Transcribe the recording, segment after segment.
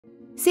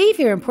Save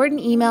your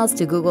important emails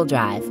to Google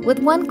Drive with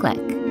one click.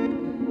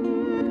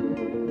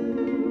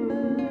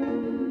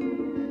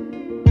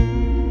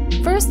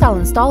 First, I'll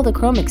install the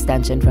Chrome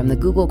extension from the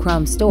Google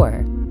Chrome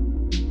store.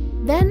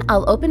 Then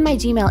I'll open my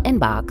Gmail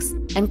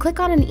inbox and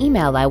click on an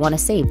email I want to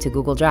save to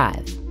Google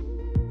Drive.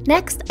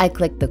 Next, I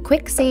click the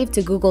Quick Save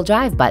to Google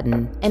Drive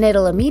button, and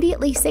it'll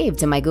immediately save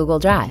to my Google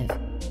Drive.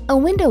 A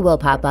window will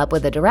pop up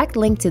with a direct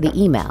link to the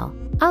email.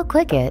 I'll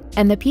click it,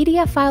 and the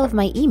PDF file of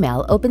my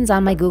email opens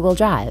on my Google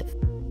Drive.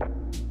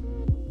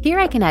 Here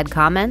I can add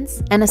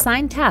comments and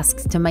assign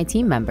tasks to my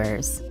team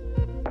members.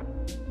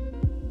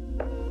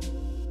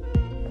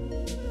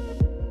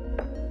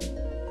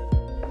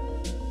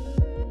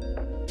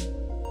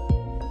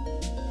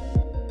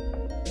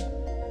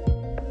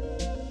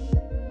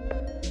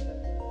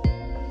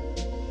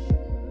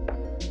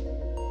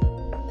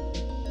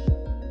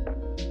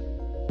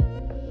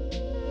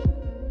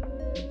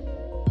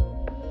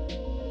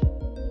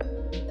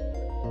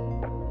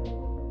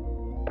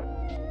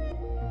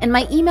 And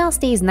my email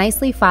stays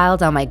nicely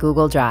filed on my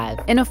Google Drive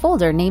in a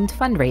folder named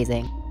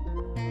Fundraising.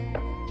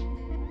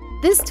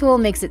 This tool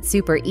makes it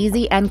super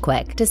easy and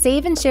quick to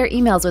save and share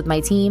emails with my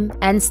team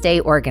and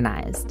stay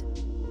organized.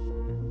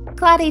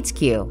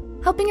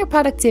 cloudHQ, helping your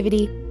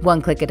productivity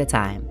one click at a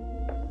time.